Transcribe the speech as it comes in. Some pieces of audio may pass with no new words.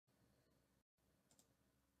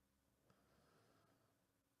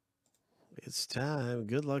It's time.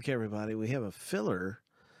 Good luck, everybody. We have a filler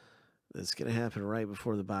that's going to happen right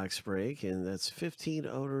before the box break, and that's 15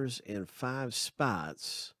 owners and 5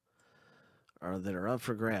 spots that are up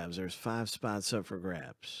for grabs. There's 5 spots up for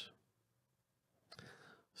grabs.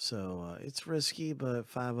 So it's risky, but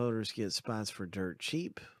 5 owners get spots for dirt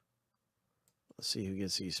cheap. Let's see who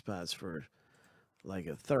gets these spots for like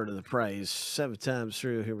a third of the price. 7 times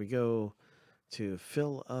through. Here we go to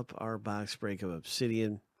fill up our box break of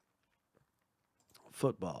Obsidian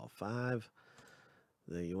football. 5.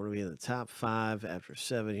 You want to be in the top 5 after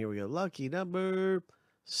 7. Here we go. Lucky number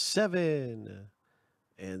 7.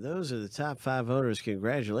 And those are the top 5 owners.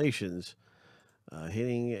 Congratulations.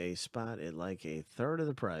 Hitting a spot at like a third of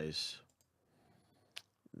the price.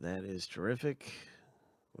 That is terrific.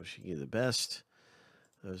 Wishing you the best.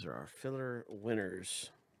 Those are our filler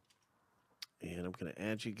winners. And I'm going to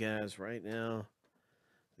add you guys right now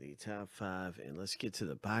the top 5. And let's get to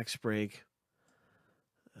the box break.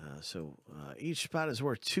 So each spot is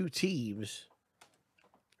worth 2 teams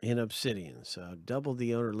in Obsidian. So I doubled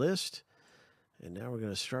the owner list. And now we're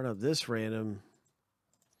going to start up this random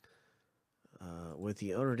with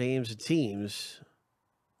the owner names and teams.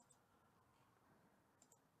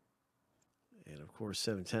 And, of course,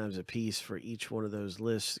 7 times a piece for each one of those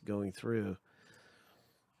lists going through.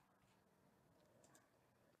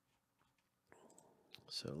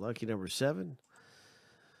 So lucky number 7.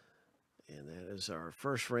 And that is our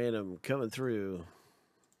first random coming through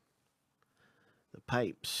the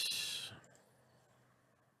pipes.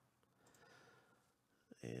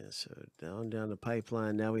 And so down the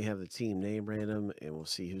pipeline. Now we have the team name random, and we'll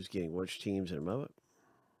see who's getting which teams in a moment.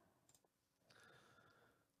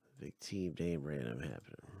 Big team name random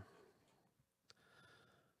happening.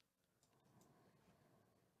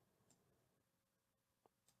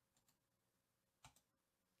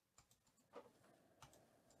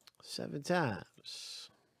 Seven times.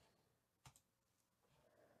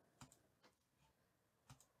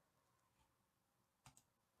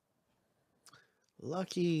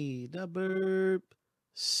 Lucky number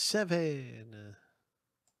 7.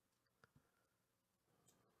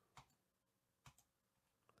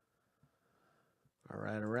 All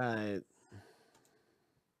right. You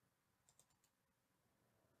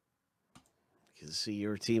can see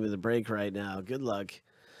your team in the break right now. Good luck.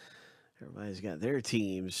 Everybody's got their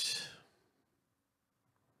teams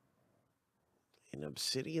in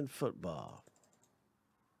Obsidian football.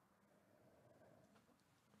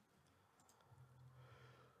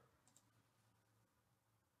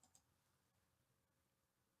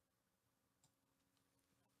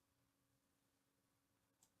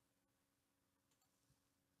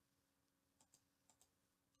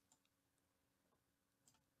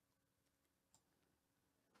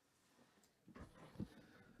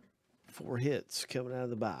 Four hits coming out of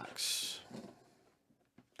the box.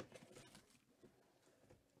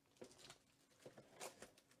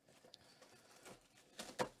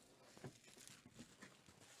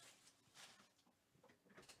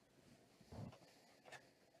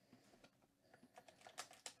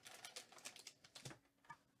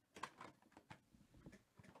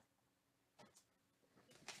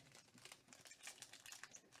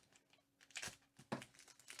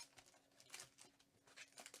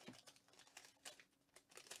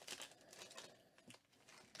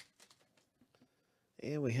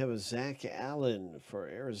 And we have a Zach Allen for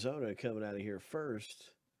Arizona coming out of here first.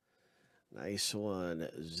 Nice one.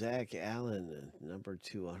 Zach Allen, number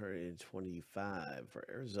 225 for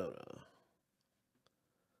Arizona.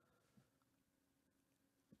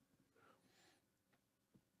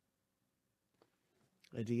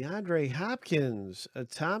 A DeAndre Hopkins,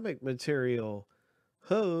 atomic material.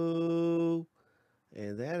 Ho!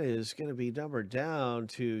 And that is going to be numbered down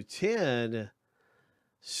to 10.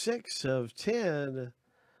 6 of 10.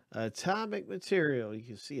 Atomic material. You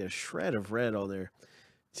can see a shred of red on there.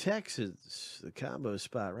 Texans, the combo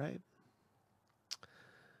spot, right?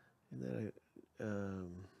 And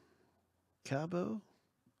then Cabo.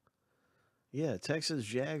 Yeah, Texans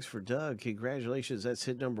Jags for Doug. Congratulations. That's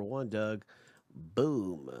hit number 1, Doug.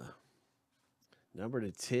 Boom. Number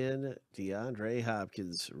to 10, DeAndre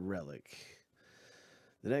Hopkins relic.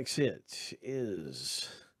 The next hit is...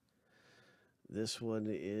 This one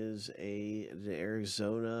is an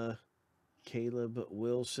Arizona Caleb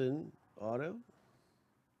Wilson auto.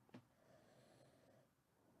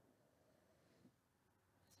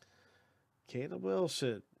 Caleb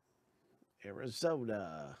Wilson,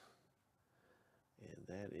 Arizona. And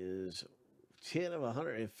that is 10 of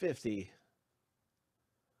 150.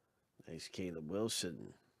 Nice Caleb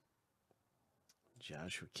Wilson.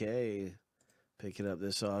 Joshua K. picking up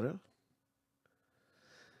this auto.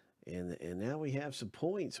 And now we have some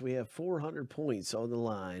points. We have 400 points on the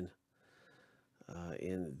line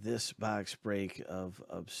in this box break of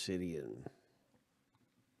Obsidian.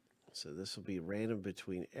 So this will be random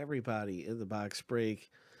between everybody in the box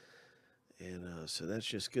break. And so that's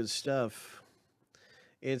just good stuff.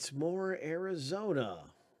 It's more Arizona.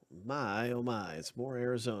 My, oh my, it's more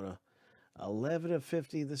Arizona. 11 of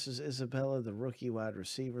 50. This is Isabella, the rookie wide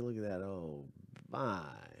receiver. Look at that. Oh, my.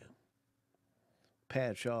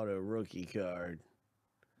 Patch auto rookie card.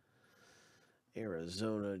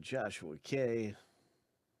 Arizona, Joshua K.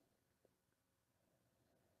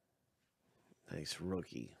 Nice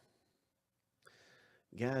rookie.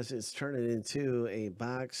 Guys, it's turning into a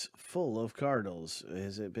box full of Cardinals.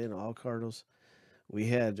 Has it been all Cardinals? We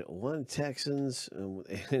had one Texans and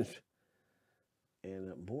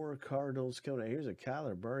more Cardinals coming out. Here's a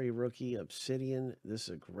Kyler Murray rookie, Obsidian. This is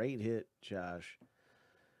a great hit, Josh.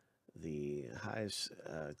 The highest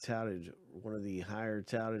touted, one of the higher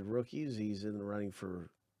touted rookies. He's in the running for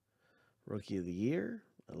Rookie of the Year.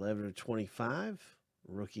 11 of 25,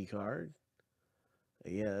 rookie card.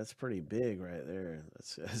 Yeah, that's pretty big right there.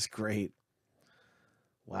 That's great.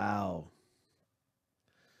 Wow.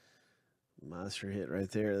 Monster hit right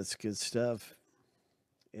there. That's good stuff.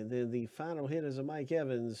 And then the final hit is a Mike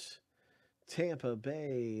Evans, Tampa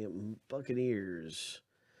Bay Buccaneers.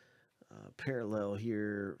 Parallel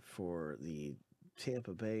here for the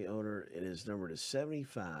Tampa Bay owner. It is numbered to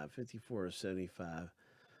 75, 54 of 75.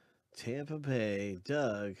 Tampa Bay,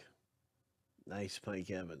 Doug. Nice Mike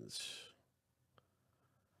Evans.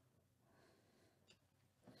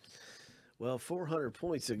 Well, 400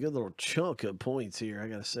 points, a good little chunk of points here, I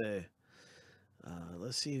got to say.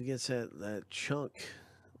 Let's see who gets that chunk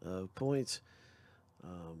of points.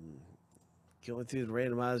 Going through the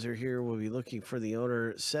randomizer here, we'll be looking for the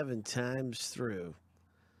owner 7 times through.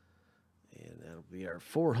 And that'll be our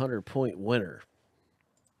 400-point winner.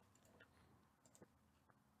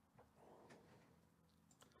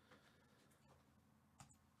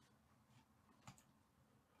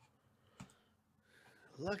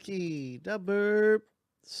 Lucky number,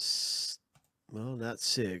 well, not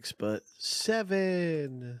 6, but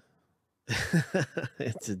 7.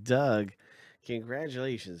 It's a Doug.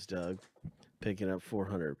 Congratulations, Doug. Picking up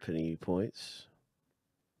 400 Panini points.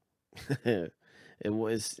 It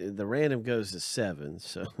was, the random goes to 7,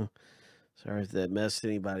 so sorry if that messed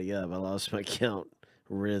anybody up. I lost my count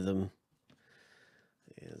rhythm.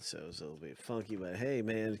 And so it's a little bit funky, but hey,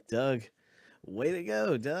 man, Doug, way to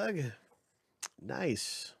go, Doug.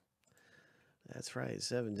 Nice. That's right,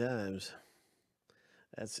 7 times.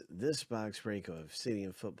 That's this box break of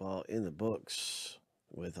Obsidian football in the books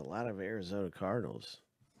with a lot of Arizona Cardinals.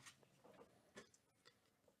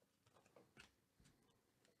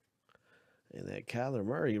 And that Kyler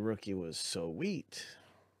Murray rookie was sweet.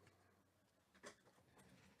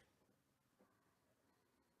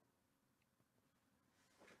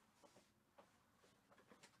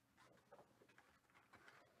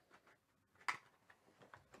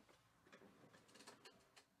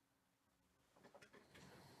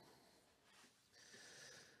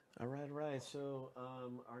 All right. So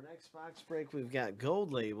our next box break, we've got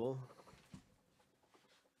Gold Label.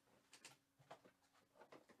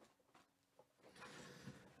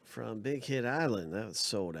 From Big Hit Island. That was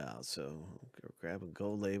sold out. So grab a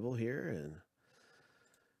Gold Label here and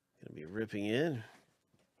going to be ripping in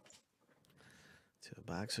to a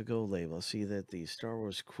box of Gold Label. I see that the Star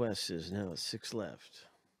Wars Quest is now at 6 left.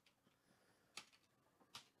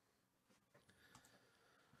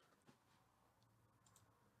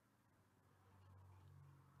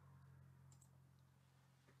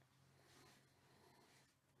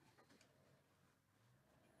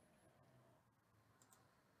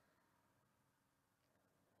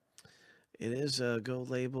 It is a Gold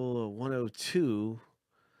Label 102.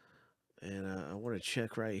 And I want to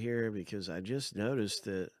check right here because I just noticed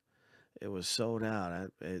that it was sold out.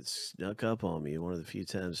 It snuck up on me. One of the few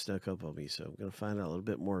times it snuck up on me. So I'm going to find out a little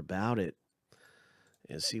bit more about it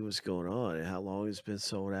and see what's going on and how long it's been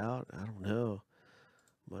sold out. I don't know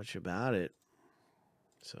much about it.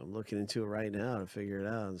 So I'm looking into it right now to figure it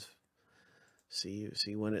out and see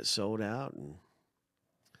when it's sold out and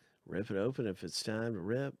rip it open if it's time to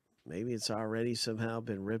rip. Maybe it's already somehow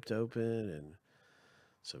been ripped open, and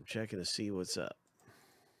so I'm checking to see what's up.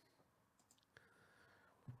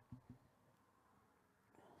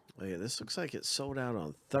 Oh yeah, this looks like it sold out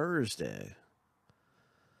on Thursday.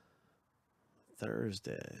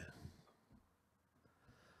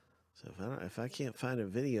 So if I can't find a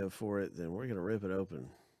video for it, then we're gonna rip it open.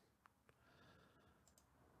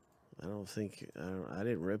 I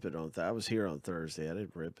didn't rip it on. I was here on Thursday. I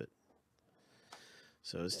didn't rip it.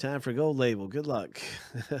 So it's time for Gold Label. Good luck.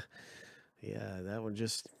 Yeah, that one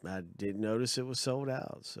just, I didn't notice it was sold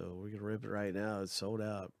out. So we're going to rip it right now. It's sold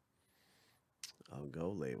out on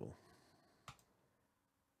Gold Label.